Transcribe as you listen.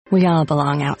We all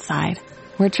belong outside.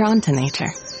 We're drawn to nature,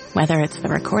 whether it's the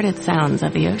recorded sounds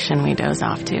of the ocean we doze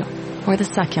off to, or the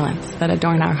succulents that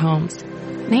adorn our homes.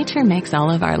 Nature makes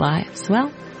all of our lives, well,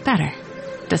 better.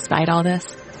 Despite all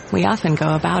this, we often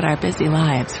go about our busy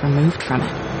lives removed from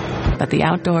it. But the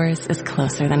outdoors is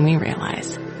closer than we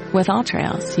realize. With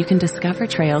AllTrails, you can discover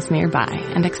trails nearby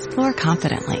and explore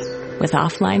confidently. With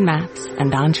offline maps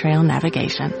and on-trail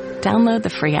navigation, download the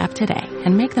free app today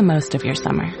and make the most of your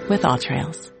summer with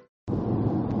AllTrails.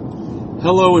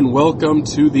 Hello and welcome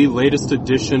to the latest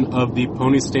edition of the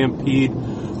Pony Stampede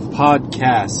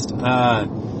podcast.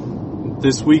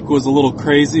 This week was a little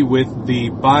crazy with the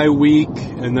bye week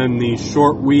and then the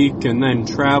short week and then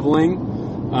traveling.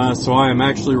 So I am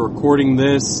actually recording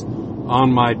this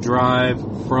on my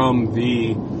drive from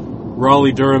the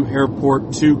Raleigh-Durham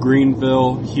Airport to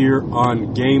Greenville here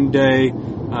on game day,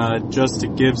 just to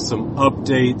give some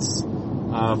updates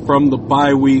from the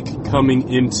bye week coming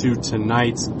into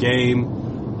tonight's game.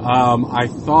 I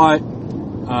thought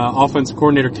offensive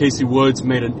coordinator Casey Woods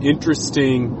made an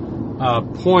interesting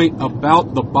point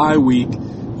about the bye week.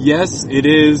 Yes, it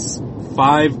is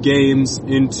 5 games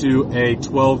into a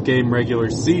 12-game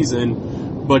regular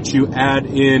season, but you add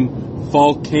in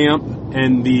fall camp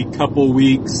and the couple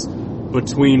weeks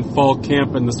between fall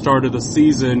camp and the start of the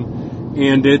season,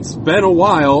 and it's been a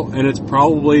while, and it's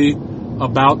probably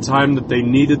about time that they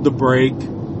needed the break.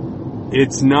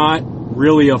 It's not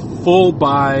really a full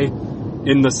bye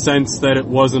in the sense that it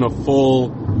wasn't a full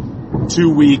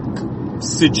 2-week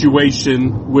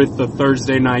situation with the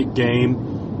Thursday night game.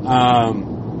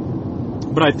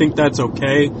 But I think that's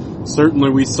okay.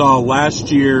 Certainly we saw last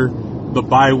year the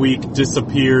bye week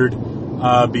disappeared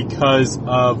because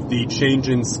of the change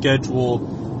in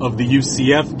schedule of the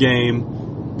UCF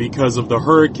game because of the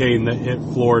hurricane that hit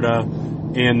Florida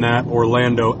and that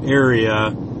Orlando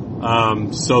area.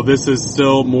 So this is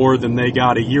still more than they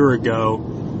got a year ago.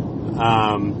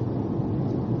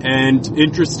 And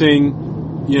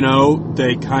interesting,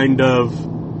 they kind of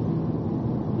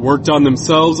worked on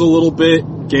themselves a little bit,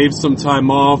 gave some time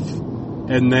off,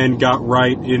 and then got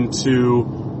right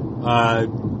into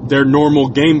their normal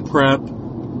game prep.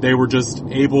 They were just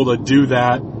able to do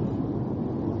that,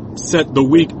 set the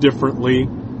week differently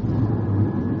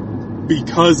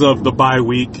because of the bye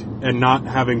week and not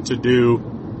having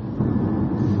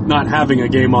a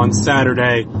game on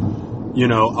Saturday,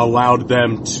 allowed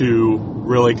them to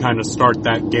really kind of start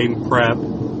that game prep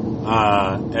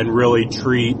and really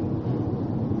treat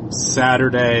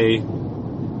Saturday,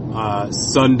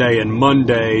 Sunday, and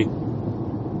Monday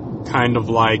kind of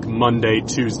like Monday,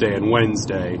 Tuesday, and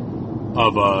Wednesday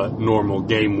of a normal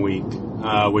game week,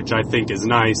 which I think is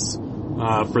nice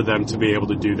for them to be able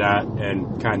to do that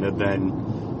and kind of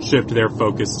then shift their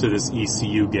focus to this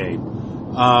ECU game.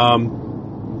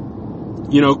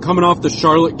 Coming off the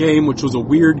Charlotte game, which was a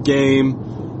weird game,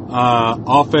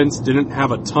 offense didn't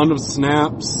have a ton of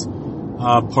snaps.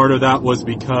 Part of that was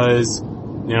because,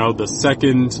 the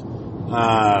second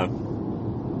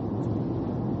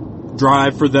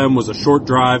drive for them was a short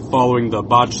drive following the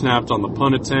botch snapped on the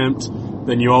punt attempt.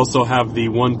 Then you also have the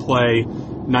one play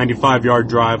 95-yard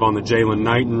drive on the Jalen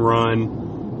Knighton run.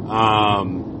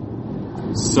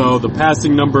 So the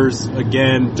passing numbers,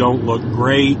 again, don't look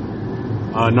great.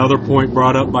 Another point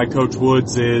brought up by Coach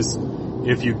Woods is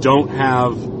if you don't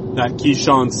have that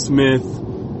Keyshawn Smith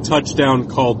touchdown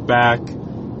called back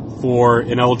for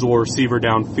an eligible receiver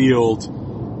downfield,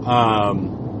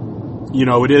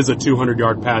 it is a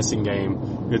 200-yard passing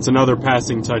game. It's another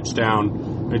passing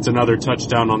touchdown. It's another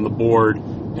touchdown on the board,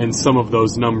 and some of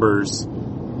those numbers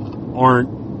aren't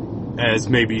as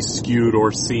maybe skewed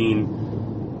or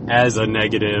seen as a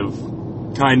negative,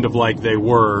 kind of like they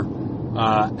were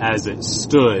as it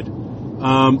stood.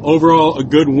 Overall, a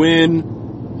good win,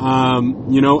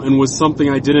 and was something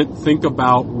I didn't think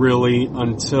about really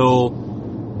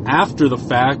until after the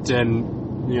fact,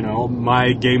 and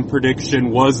my game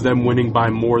prediction was them winning by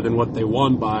more than what they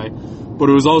won by. But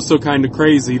it was also kind of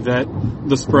crazy that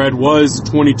the spread was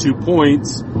 22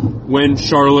 points when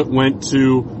Charlotte went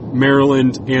to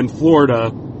Maryland and Florida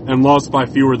and lost by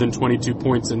fewer than 22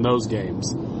 points in those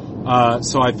games.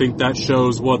 So I think that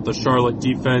shows what the Charlotte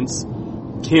defense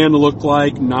can look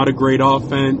like. Not a great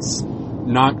offense.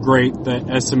 Not great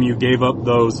that SMU gave up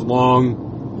those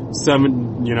long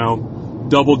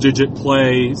double-digit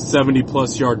play,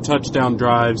 70-plus yard touchdown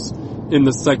drives in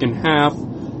the second half.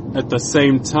 At the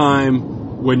same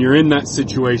time, when you're in that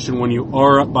situation, when you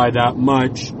are up by that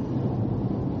much,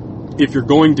 if you're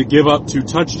going to give up 2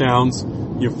 touchdowns,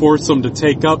 you force them to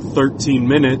take up 13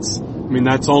 minutes. I mean,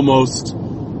 that's almost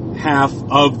half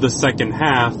of the second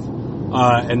half.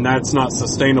 and that's not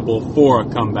sustainable for a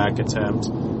comeback attempt.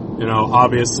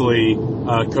 Obviously,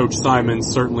 Coach Simon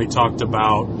certainly talked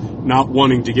about not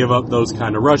wanting to give up those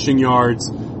kind of rushing yards,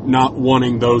 not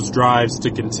wanting those drives to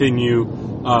continue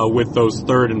with those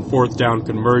third and fourth down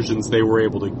conversions they were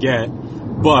able to get.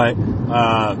 But,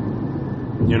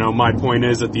 my point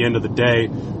is, at the end of the day,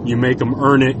 you make them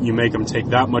earn it, you make them take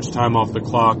that much time off the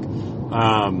clock.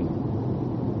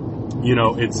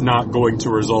 It's not going to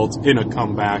result in a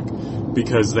comeback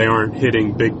because they aren't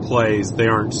hitting big plays, they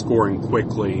aren't scoring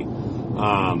quickly.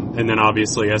 And then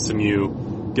obviously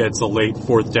SMU gets a late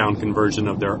fourth down conversion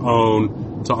of their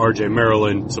own to RJ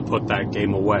Maryland to put that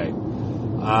game away.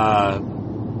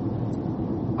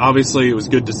 Obviously it was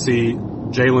good to see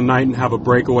Jalen Knighton have a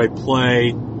breakaway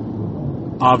play.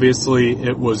 Obviously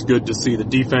it was good to see the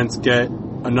defense get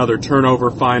another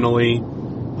turnover finally.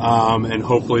 And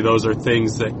hopefully those are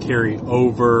things that carry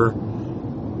over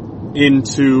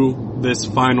into this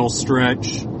final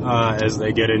stretch as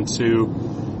they get into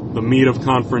the meat of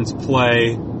conference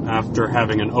play after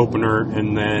having an opener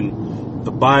and then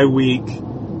the bye week.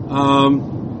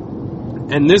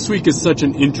 And this week is such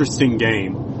an interesting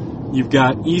game. You've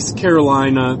got East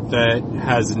Carolina that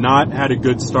has not had a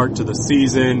good start to the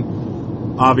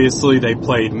season. Obviously, they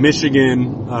played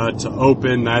Michigan to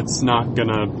open. That's not going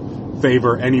to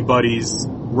favor anybody's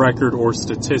record or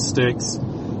statistics.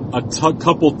 A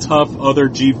couple tough other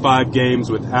G5 games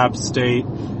with App State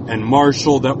and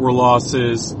Marshall that were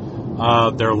losses.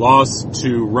 Their loss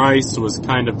to Rice was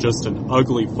kind of just an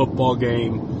ugly football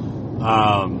game.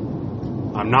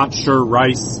 I'm not sure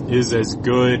Rice is as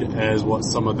good as what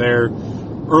some of their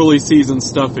early season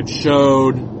stuff had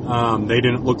showed. They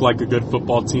didn't look like a good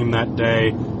football team that day,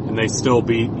 and they still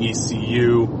beat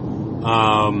ECU.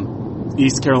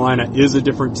 East Carolina is a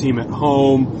different team at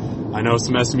home. I know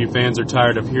some SMU fans are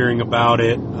tired of hearing about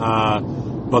it,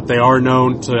 but they are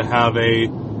known to have a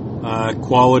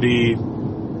quality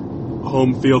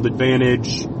home field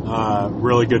advantage,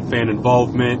 really good fan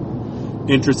involvement.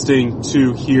 Interesting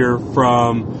to hear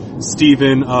from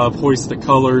Steven of Hoist the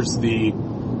Colors, the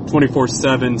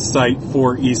 24/7 site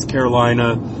for East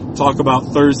Carolina, talk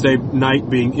about Thursday night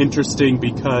being interesting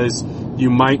because you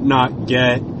might not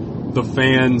get the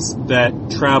fans that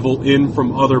travel in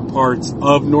from other parts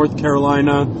of North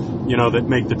Carolina, that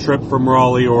make the trip from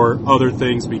Raleigh or other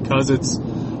things because it's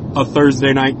a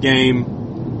Thursday night game,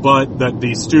 but that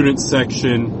the student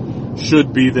section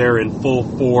should be there in full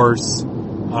force.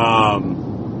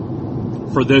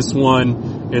 For this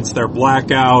one, it's their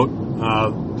blackout.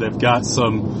 They've got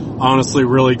some honestly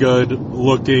really good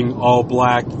looking all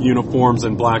black uniforms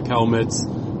and black helmets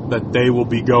that they will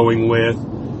be going with.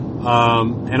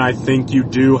 And I think you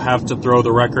do have to throw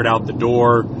the record out the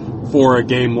door for a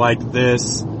game like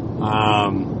this.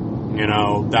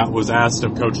 That was asked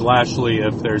of Coach Lashley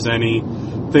if there's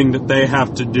anything that they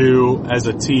have to do as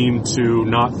a team to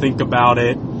not think about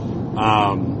it.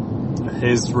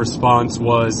 His response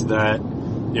was that,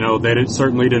 they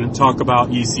certainly didn't talk about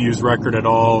ECU's record at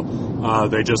all.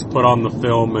 They just put on the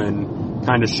film and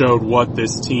kind of showed what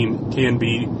this team can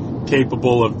be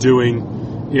capable of doing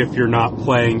if you're not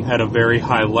playing at a very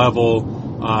high level.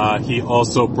 He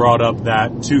also brought up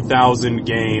that 2000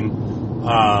 game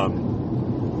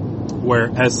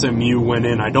where SMU went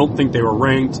in. I don't think they were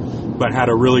ranked, but had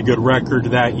a really good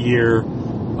record that year.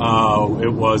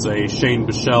 It was a Shane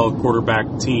Bichelle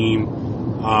quarterback team.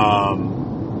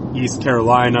 East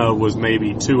Carolina was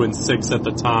maybe 2-6 at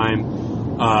the time,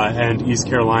 and East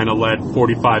Carolina led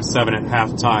 45-7 at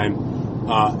halftime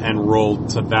and rolled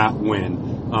to that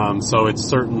win. So it's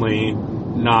certainly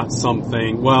not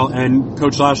something. Well, and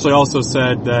Coach Lashley also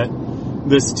said that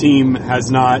this team has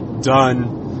not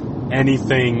done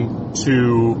anything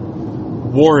to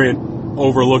warrant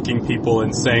overlooking people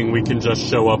and saying we can just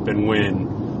show up and win.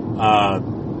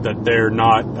 That they're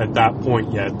not at that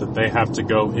point yet, that they have to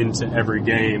go into every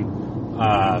game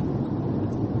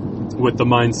with the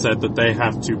mindset that they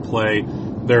have to play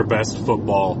their best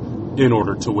football in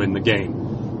order to win the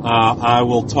game. I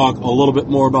will talk a little bit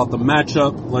more about the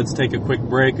matchup. Let's take a quick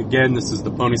break. Again, this is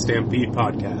the Pony Stampede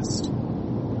Podcast.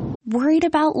 Worried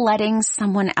about letting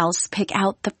someone else pick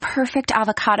out the perfect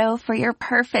avocado for your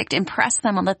perfect impress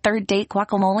them on the third date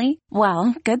guacamole?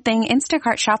 Well, good thing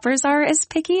Instacart shoppers are as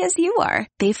picky as you are.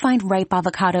 They find ripe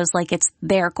avocados like it's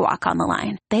their guac on the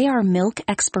line. They are milk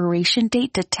expiration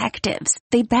date detectives.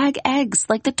 They bag eggs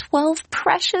like the 12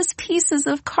 precious pieces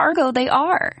of cargo they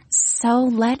are. So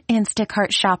let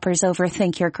Instacart shoppers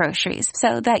overthink your groceries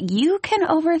so that you can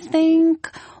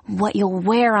overthink what you'll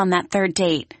wear on that third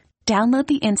date. Download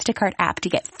the Instacart app to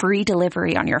get free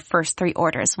delivery on your first 3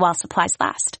 orders while supplies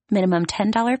last. Minimum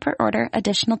 $10 per order.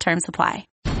 Additional terms apply.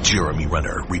 Jeremy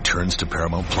Renner returns to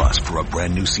Paramount Plus for a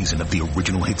brand new season of the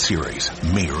original hit series,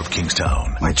 Mayor of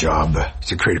Kingstown. My job is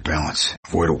to create a balance,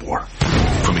 avoid a war.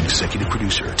 From executive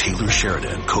producer Taylor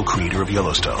Sheridan, co-creator of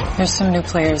Yellowstone. There's some new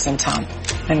players in town,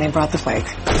 and they brought the plague.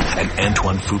 And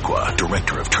Antoine Fuqua,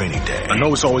 director of Training Day. I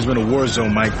know it's always been a war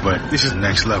zone, Mike, but this is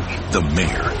next level. The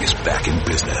Mayor is back in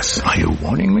business. Are you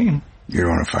warning me? You don't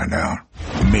want to find out.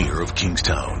 Mayor of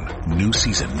Kingstown. New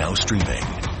season now streaming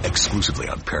exclusively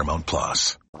on Paramount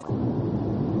Plus.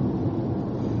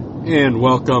 And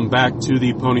welcome back to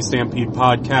the Pony Stampede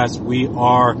podcast. We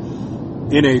are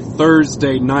in a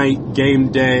Thursday night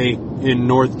game day in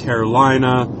North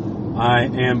Carolina. I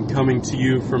am coming to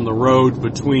you from the road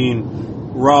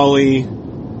between Raleigh,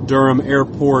 Durham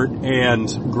Airport, and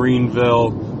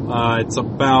Greenville. It's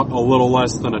about a little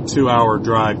less than a 2-hour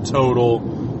drive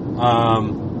total.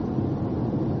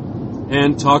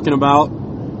 And talking about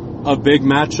a big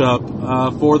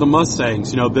matchup for the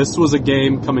Mustangs. You know, this was a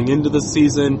game coming into the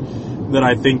season that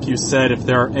I think you said if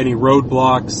there are any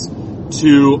roadblocks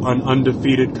to an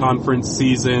undefeated conference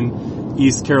season,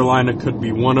 East Carolina could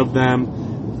be one of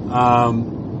them.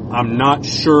 I'm not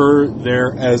sure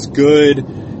they're as good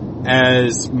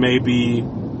as maybe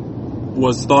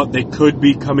was thought they could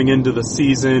be coming into the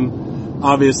season.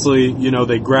 Obviously, you know,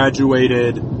 they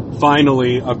graduated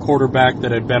finally a quarterback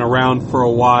that had been around for a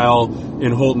while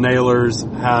in Holton Ahlers,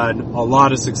 had a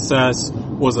lot of success,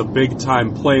 was a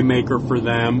big-time playmaker for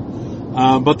them.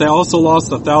 But they also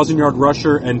lost a 1,000-yard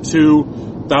rusher and 2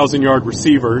 1,000-yard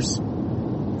receivers.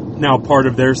 Now, part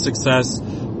of their success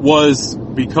was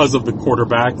because of the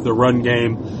quarterback. The run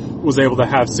game was able to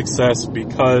have success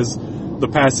because the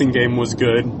passing game was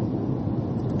good.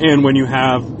 And when you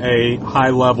have a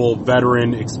high-level,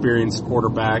 veteran, experienced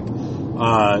quarterback,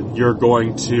 you're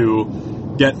going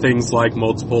to get things like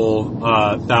multiple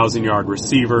 1,000-yard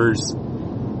receivers.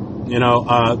 You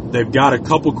know, they've got a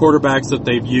couple quarterbacks that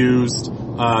they've used.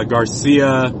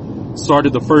 Garcia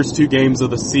started the first 2 games of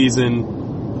the season.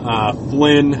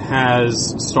 Flynn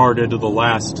has started the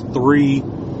last 3.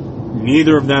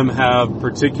 Neither of them have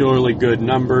particularly good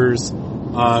numbers.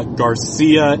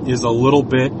 Garcia is a little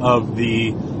bit of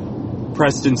the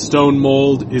Preston Stone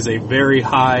mold, is a very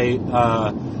high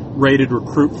rated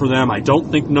recruit for them. I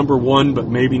don't think number 1, but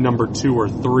maybe number 2 or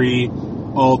 3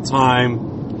 all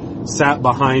time. Sat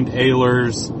behind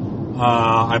Ahlers.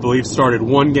 I believe started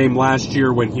 1 game last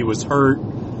year when he was hurt.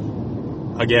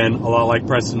 Again, a lot like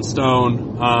Preston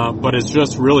Stone, but has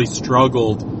just really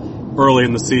struggled early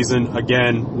in the season.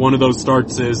 Again, one of those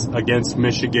starts is against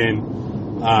Michigan.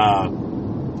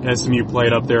 SMU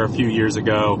played up there a few years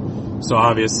ago, so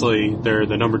obviously they're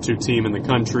the number 2 team in the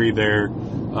country. They're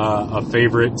a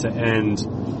favorite to end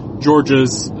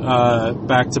Georgia's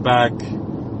back-to-back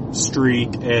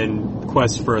streak and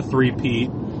quest for a three-peat.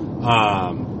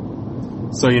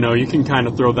 So, you know, you can kind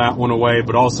of throw that one away,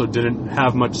 but also didn't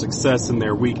have much success in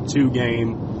their week 2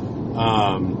 game.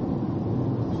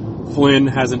 Flynn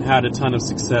hasn't had a ton of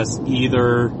success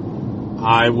either.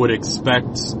 I would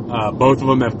expect, both of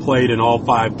them have played in all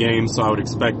 5 games, so I would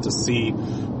expect to see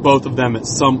both of them at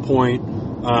some point.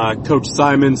 Coach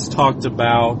Simons talked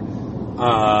about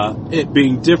it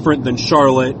being different than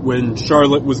Charlotte. When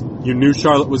Charlotte was, you knew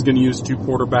Charlotte was going to use 2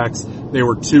 quarterbacks. They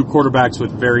were 2 quarterbacks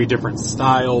with very different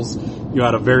styles. You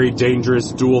had a very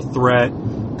dangerous dual threat,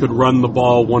 could run the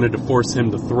ball, wanted to force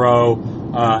him to throw,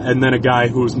 and then a guy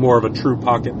who was more of a true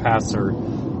pocket passer.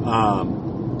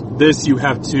 This you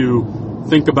have to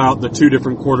think about the 2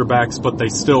 different quarterbacks, but they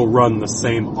still run the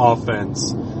same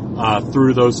offense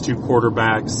through those 2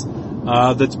 quarterbacks.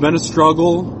 That's been a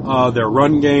struggle. Their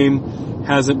run game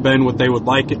hasn't been what they would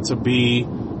like it to be.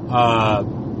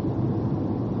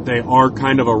 They are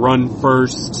kind of a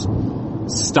run-first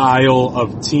style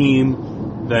of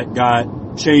team that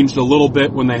got changed a little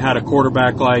bit when they had a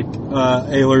quarterback like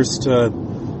Ahlers to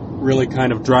really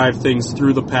kind of drive things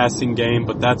through the passing game,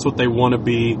 but that's what they want to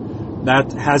be.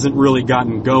 That hasn't really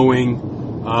gotten going,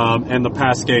 and the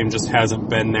pass game just hasn't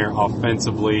been there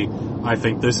offensively. I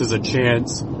think this is a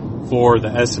chance for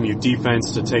the SMU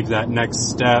defense to take that next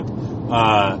step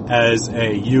as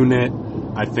a unit.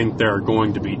 I think there are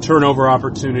going to be turnover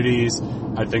opportunities.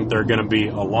 I think there are going to be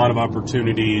a lot of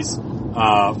opportunities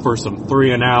for some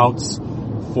 3-and-outs,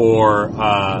 for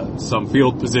some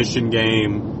field position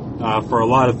game, for a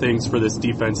lot of things for this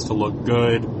defense to look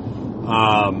good.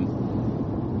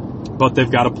 But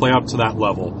they've got to play up to that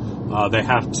level. They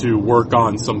have to work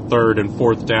on some 3rd and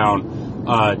 4th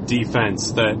down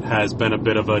defense that has been a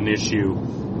bit of an issue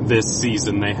this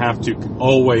season. They have to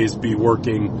always be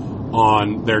working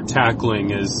on their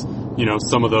tackling, as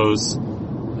some of those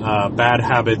bad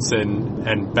habits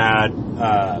and bad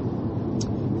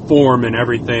form and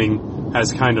everything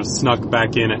has kind of snuck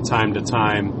back in at time to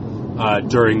time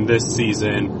during this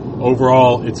season.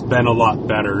 Overall, it's been a lot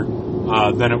better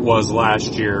than it was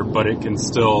last year, but it can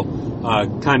still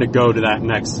kind of go to that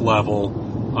next level.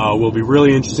 Will be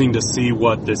really interesting to see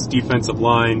what this defensive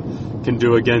line can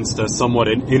do against a somewhat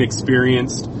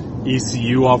inexperienced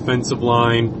ECU offensive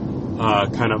line.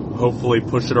 Kind of hopefully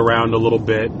push it around a little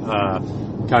bit,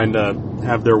 kind of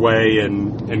have their way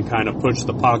and kind of push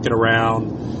the pocket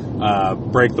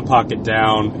around, break the pocket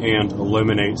down, and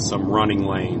eliminate some running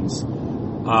lanes.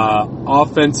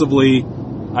 Offensively,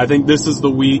 I think this is the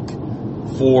week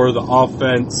for the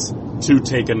offense to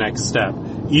take a next step.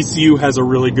 ECU has a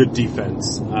really good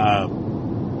defense.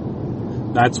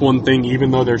 That's one thing.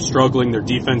 Even though they're struggling, their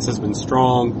defense has been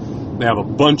strong. They have a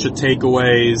bunch of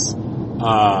takeaways.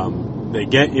 They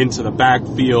get into the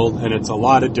backfield, and it's a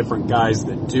lot of different guys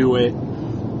that do it.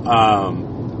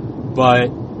 But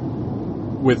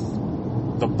with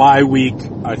the bye week,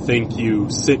 I think you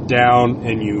sit down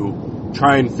and you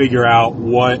try and figure out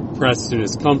what Preston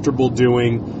is comfortable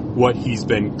doing, what he's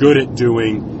been good at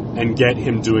doing, and get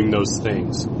him doing those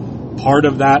things. Part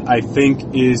of that, I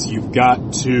think, is you've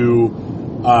got to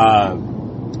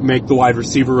make the wide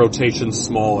receiver rotation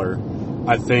smaller.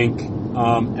 I think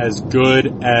as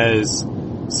good as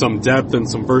some depth and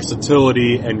some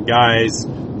versatility and guys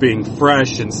being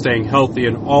fresh and staying healthy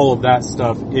and all of that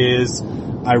stuff is,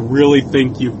 I really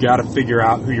think you've got to figure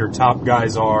out who your top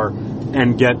guys are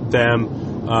and get them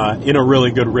in a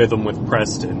really good rhythm with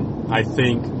Preston.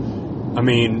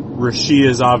 Rasheed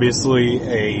is obviously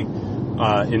a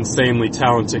insanely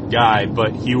talented guy,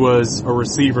 but he was a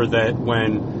receiver that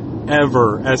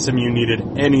whenever SMU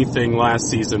needed anything last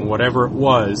season, whatever it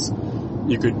was,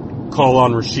 you could call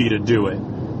on Rasheed to do it.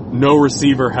 No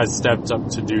receiver has stepped up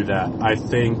to do that. I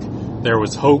think there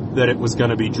was hope that it was going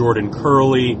to be Jordan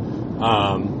Curley.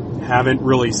 Haven't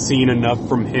really seen enough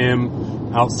from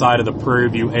him outside of the Prairie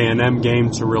View A&M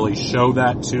game to really show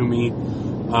that to me.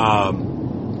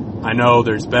 I know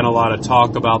there's been a lot of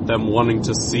talk about them wanting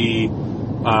to see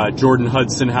Jordan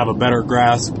Hudson have a better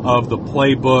grasp of the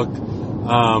playbook,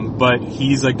 but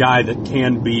he's a guy that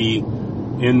can be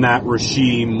in that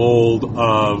Rasheed mold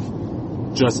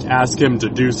of just ask him to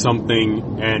do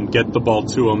something and get the ball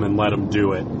to him and let him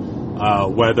do it.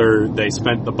 Whether they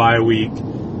spent the bye week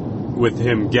with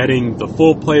him getting the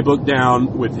full playbook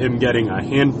down, with him getting a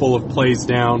handful of plays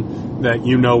down that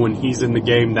when he's in the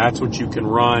game, that's what you can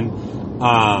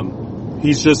run.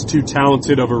 He's just too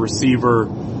talented of a receiver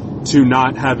to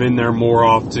not have in there more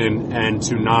often and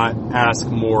to not ask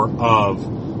more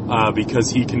of, because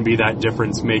he can be that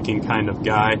difference-making kind of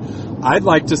guy. I'd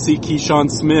like to see Keyshawn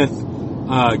Smith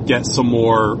get some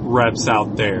more reps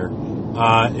out there.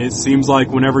 It seems like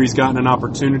whenever he's gotten an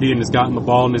opportunity and has gotten the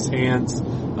ball in his hands,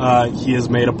 he has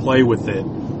made a play with it.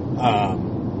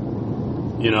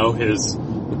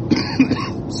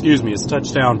 His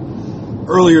touchdown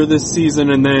earlier this season,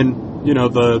 and then,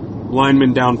 the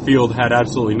lineman downfield had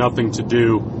absolutely nothing to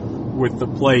do with the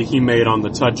play he made on the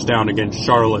touchdown against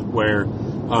Charlotte, where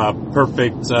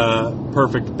perfect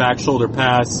back shoulder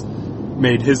pass,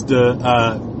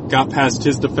 got past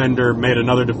his defender, made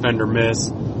another defender miss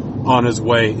on his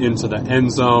way into the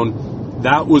end zone.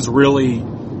 That was really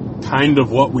kind of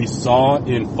what we saw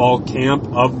in fall camp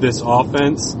of this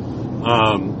offense.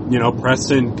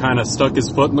 Preston kind of stuck his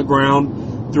foot in the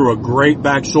ground, threw a great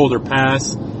back shoulder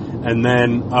pass, and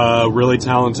then a really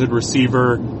talented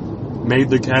receiver made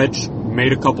the catch,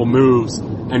 made a couple moves,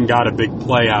 and got a big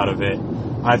play out of it.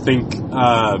 I think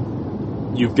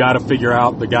you've got to figure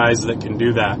out the guys that can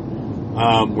do that.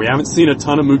 We haven't seen a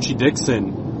ton of Moochie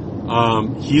Dixon.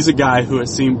 He's a guy who it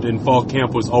seemed in fall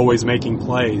camp was always making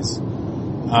plays.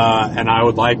 And I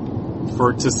would like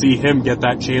to see him get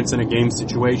that chance in a game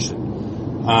situation.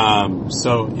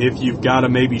 So if you've got to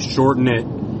maybe shorten it,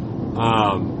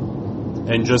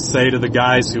 and just say to the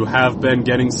guys who have been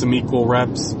getting some equal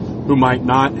reps, who might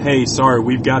not, hey, sorry,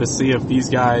 we've got to see if these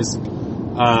guys,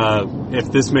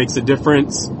 if this makes a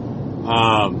difference.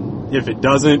 If it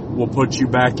doesn't, we'll put you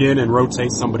back in and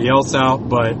rotate somebody else out.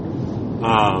 But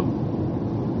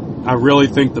I really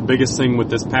think the biggest thing with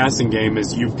this passing game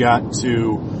is you've got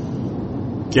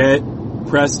to get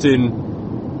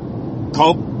Preston,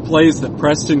 call plays that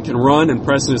Preston can run and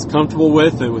Preston is comfortable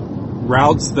with, and with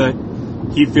routes that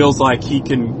he feels like he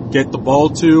can get the ball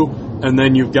to, and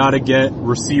then you've got to get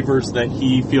receivers that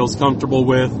he feels comfortable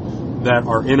with, that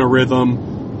are in a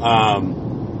rhythm.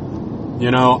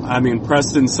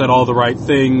 Preston said all the right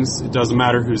things. It doesn't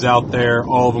matter who's out there.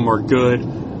 All of them are good.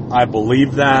 I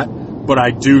believe that. But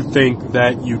I do think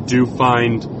that you do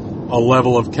find a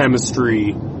level of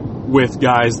chemistry with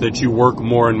guys that you work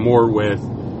more and more with.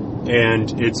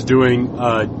 And it's doing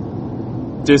a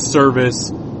disservice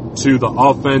to the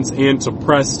offense and to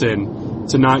Preston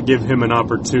to not give him an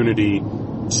opportunity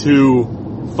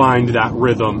to find that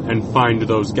rhythm and find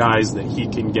those guys that he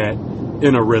can get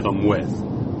in a rhythm with.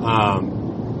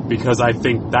 Because I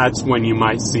think that's when you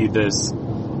might see this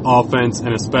offense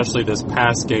and especially this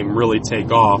pass game really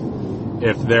take off,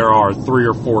 if there are 3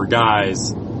 or 4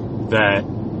 guys that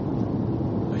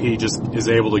he just is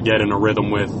able to get in a rhythm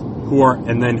with, who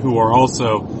are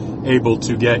also able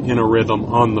to get in a rhythm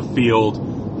on the field,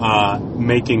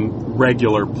 making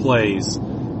regular plays.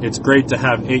 It's great to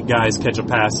have 8 guys catch a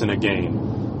pass in a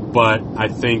game, but I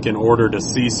think in order to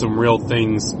see some real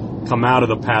things come out of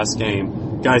the pass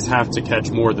game, guys have to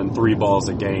catch more than 3 balls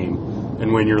a game.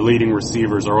 And when your leading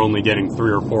receivers are only getting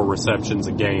 3 or 4 receptions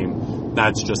a game,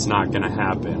 that's just not going to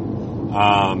happen.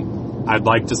 I'd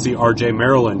like to see R.J.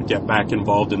 Maryland get back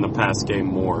involved in the pass game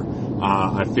more.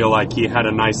 I feel like he had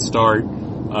a nice start,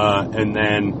 and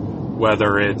then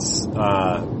whether it's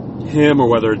him or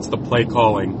whether it's the play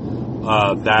calling,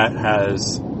 that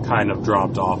has kind of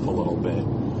dropped off a little bit.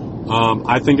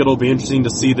 I think it'll be interesting to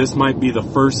see. This might be the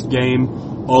first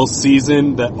game all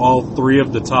season that all 3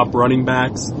 of the top running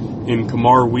backs in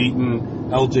Kamar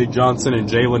Wheaton, L.J. Johnson, and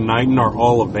Jalen Knighton are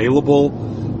all available.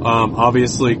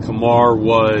 Obviously, Kamar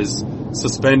was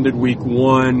suspended week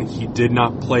 1. He did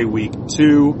not play week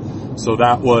 2. So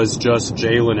that was just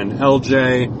Jalen and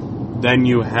LJ. Then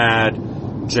you had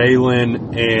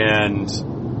Jalen and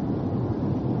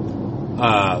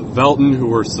Velton, who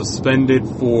were suspended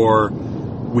for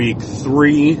week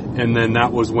 3. And then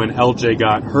that was when LJ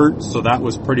got hurt. So that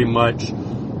was pretty much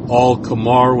all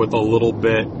Kamar with a little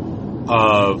bit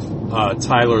of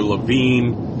Tyler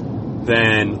Levine.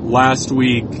 Then last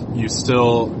week, you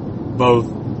still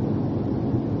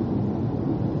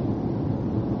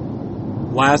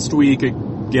last week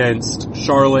against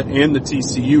Charlotte and the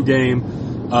TCU game,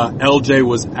 LJ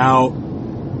was out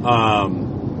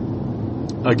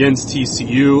against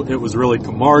TCU. It was really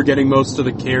Kamar getting most of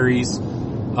the carries.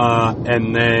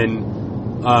 And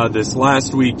then this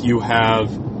last week, you have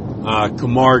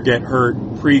Kamar get hurt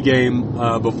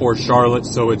pregame before Charlotte,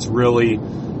 so it's really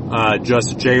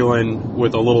just Jalen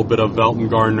with a little bit of Velton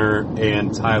Gardner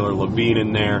and Tyler Levine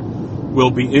in there.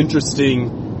 Will be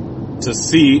interesting to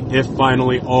see if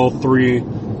finally all 3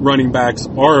 running backs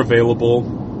are available,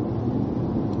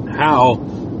 how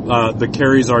the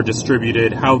carries are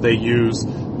distributed, how they use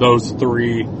those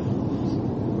 3,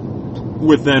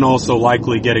 with then also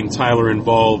likely getting Tyler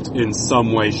involved in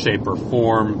some way, shape, or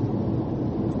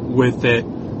form with it.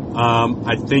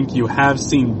 I think you have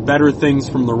seen better things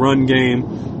from the run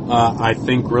game. I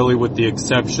think really with the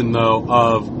exception, though,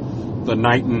 of the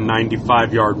Knighton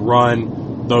 95-yard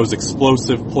run, those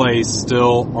explosive plays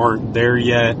still aren't there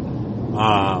yet.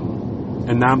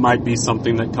 And that might be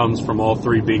something that comes from all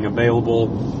 3 being available.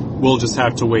 We'll just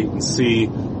have to wait and see.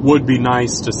 Would be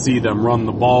nice to see them run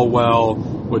the ball well.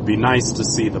 Would be nice to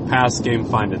see the pass game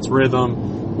find its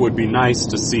rhythm. Would be nice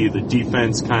to see the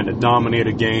defense kind of dominate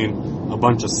a game. A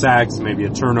bunch of sacks, maybe a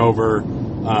turnover.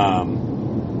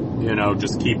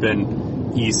 Just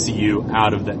keeping ECU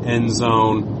out of the end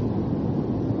zone.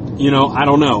 I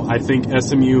don't know. I think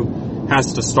SMU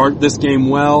has to start this game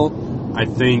well. I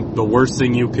think the worst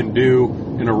thing you can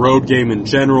do in a road game in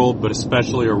general, but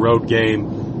especially a road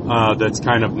game that's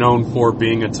kind of known for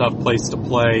being a tough place to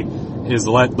play, is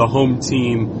let the home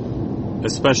team,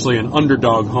 especially an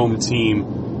underdog home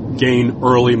team, gain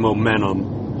early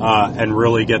momentum and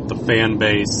really get the fan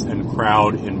base and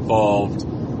crowd involved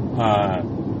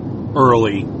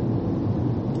early.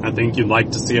 I think you'd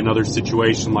like to see another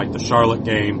situation like the Charlotte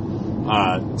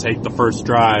game. Take the first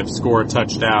drive, score a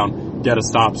touchdown, get a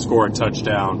stop, score a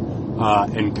touchdown,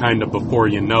 and kind of before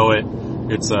you know it,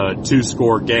 it's a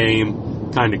 2-score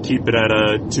game, kind of keep it at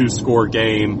a 2-score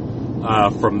game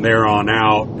from there on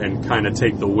out and kind of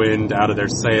take the wind out of their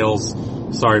sails.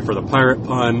 Sorry for the pirate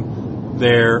pun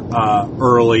there,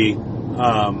 early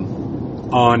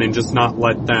on, and just not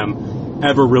let them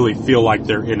ever really feel like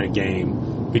they're in a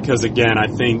game. Because again, I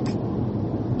think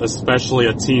especially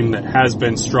a team that has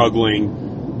been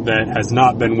struggling, that has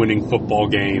not been winning football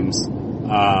games,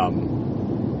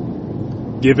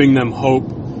 giving them hope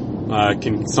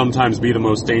can sometimes be the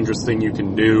most dangerous thing you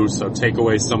can do. So take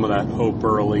away some of that hope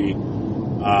early,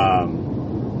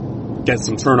 get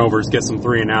some turnovers, get some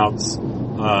 3 and outs,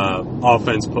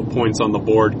 offense, put points on the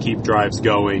board, keep drives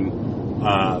going,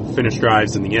 finish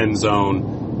drives in the end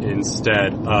zone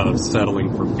instead of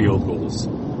settling for field goals.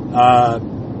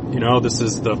 This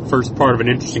is the first part of an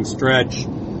interesting stretch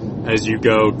as you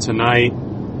go tonight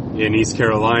in East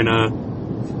Carolina,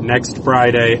 next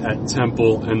Friday at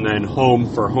Temple, and then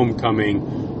home for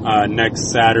homecoming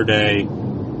next Saturday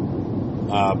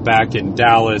back in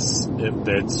Dallas.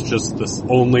 It's just this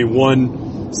only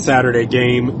one Saturday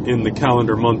game in the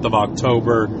calendar month of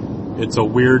October. It's a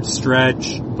weird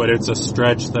stretch, but it's a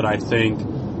stretch that I think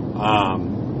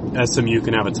SMU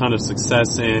can have a ton of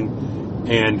success in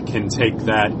and can take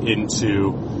that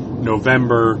into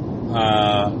November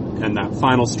and that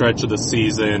final stretch of the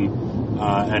season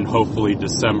and hopefully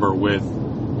December with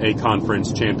a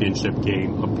conference championship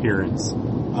game appearance.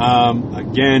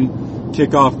 Again,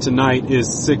 kickoff tonight is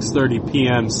 6:30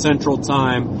 p.m. Central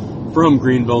Time from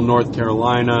Greenville, North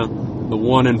Carolina. The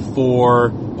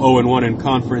 1-4, 0-1 in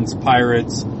conference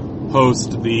Pirates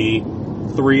host the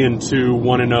 3-2,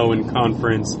 1-0 in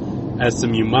conference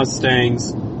SMU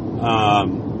Mustangs.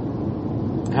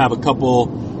 Have a couple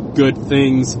good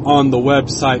things on the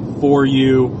website for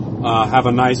you. Have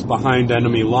a nice behind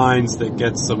enemy lines that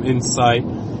gets some insight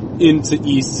into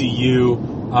ECU.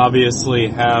 Obviously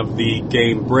have the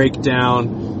game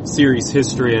breakdown, series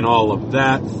history, and all of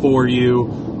that for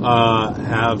you.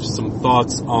 Have some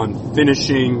thoughts on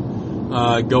finishing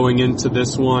going into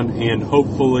this one, and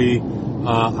hopefully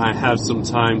I have some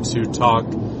time to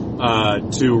talk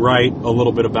to write a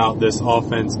little bit about this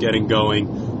offense getting going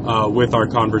with our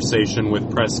conversation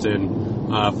with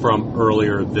Preston from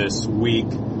earlier this week.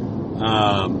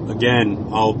 Again,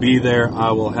 I'll be there.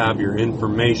 I will have your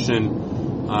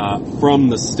information from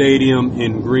the stadium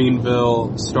in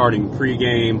Greenville starting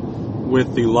pregame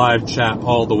with the live chat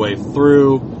all the way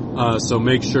through. So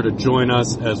make sure to join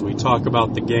us as we talk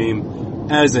about the game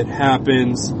as it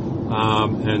happens.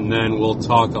 And then we'll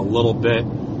talk a little bit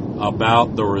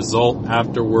about the result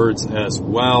afterwards as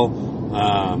well.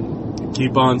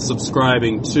 Keep on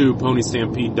subscribing to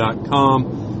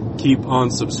PonyStampede.com. Keep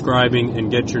on subscribing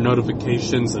and get your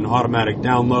notifications and automatic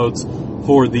downloads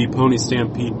for the Pony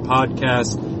Stampede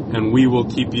podcast. And we will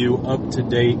keep you up to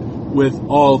date with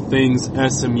all things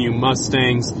SMU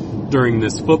Mustangs during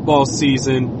this football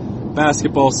season.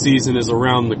 Basketball season is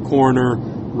around the corner.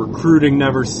 Recruiting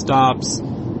never stops.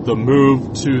 The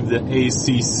move to the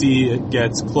ACC, it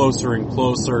gets closer and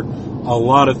closer. A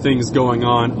lot of things going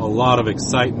on, a lot of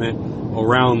excitement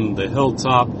around the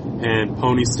hilltop, and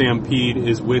Pony Stampede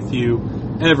is with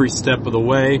you every step of the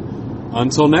way.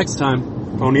 Until next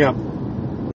time, pony up.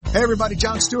 Hey everybody,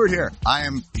 Jon Stewart here. I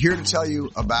am here to tell you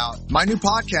about my new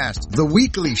podcast, The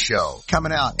Weekly Show,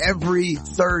 coming out every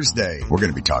Thursday. We're going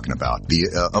to be talking about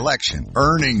the election,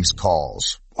 earnings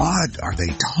calls. What are they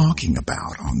talking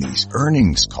about on these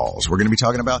earnings calls? We're going to be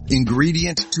talking about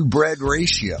ingredient to bread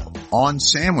ratio on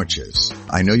sandwiches.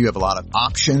 I know you have a lot of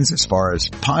options as far as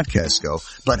podcasts go,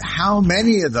 but how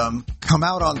many of them come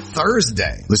out on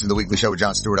Thursday? Listen to The Weekly Show with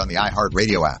Jon Stewart on the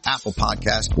iHeartRadio app, Apple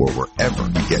Podcast, or wherever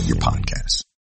you get your podcasts.